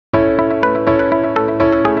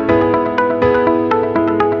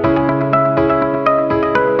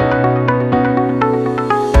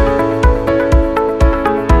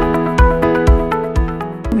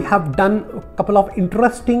have done a couple of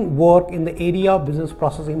interesting work in the area of business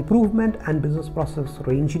process improvement and business process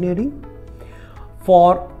reengineering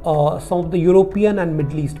for some of the European and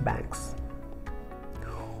Middle East banks.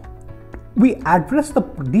 We address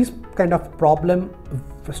these kind of problem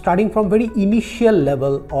starting from very initial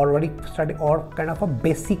level or kind of a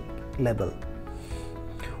basic level,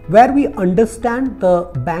 where we understand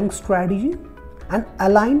the bank strategy and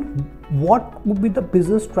align what would be the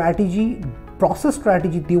business strategy, process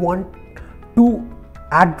strategy they want to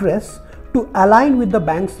address to align with the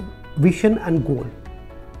bank's vision and goal.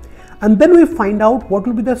 And then we find out what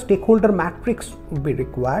will be the stakeholder matrix will be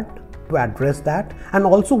required to address that, and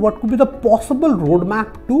also what could be the possible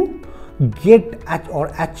roadmap to get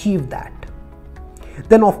or achieve that.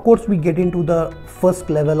 Then of course we get into the first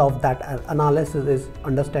level of that analysis is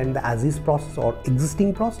understand the as-is process or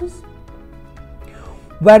existing process,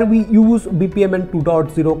 where we use BPMN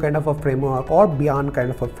 2.0 kind of a framework or beyond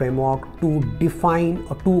kind of a framework to define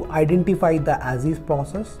or to identify the as-is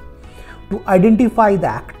process, to identify the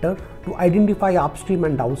actor, to identify upstream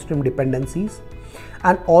and downstream dependencies,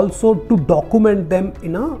 and also to document them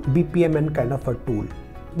in a BPMN kind of a tool.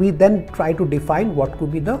 We then try to define what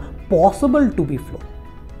could be the possible to be flow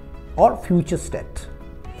or future state,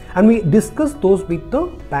 and we discuss those with the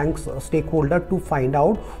bank's stakeholder to find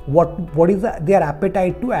out what is their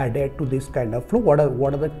appetite to add it to this kind of flow, what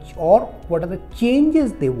are the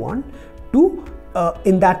changes they want to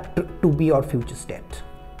in that to be or future state.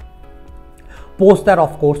 Post that,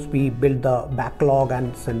 of course, we build the backlog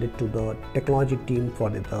and send it to the technology team for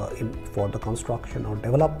the construction or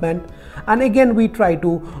development. And again, we try to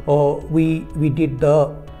we did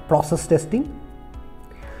the process testing,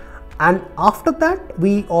 and after that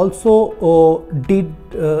we also did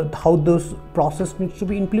how this process needs to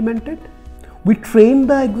be implemented. We trained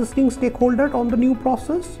the existing stakeholder on the new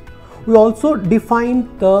process. We also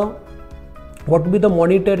defined what will be the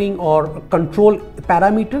monitoring or control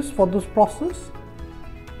parameters for this process.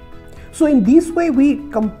 So in this way we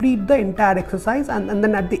complete the entire exercise, and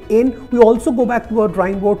then at the end we also go back to our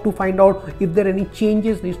drawing board to find out if there are any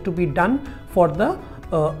changes needs to be done for the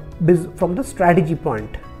from the strategy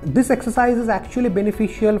point. This exercise is actually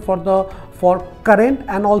beneficial for current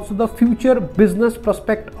and also the future business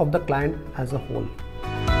prospect of the client as a whole.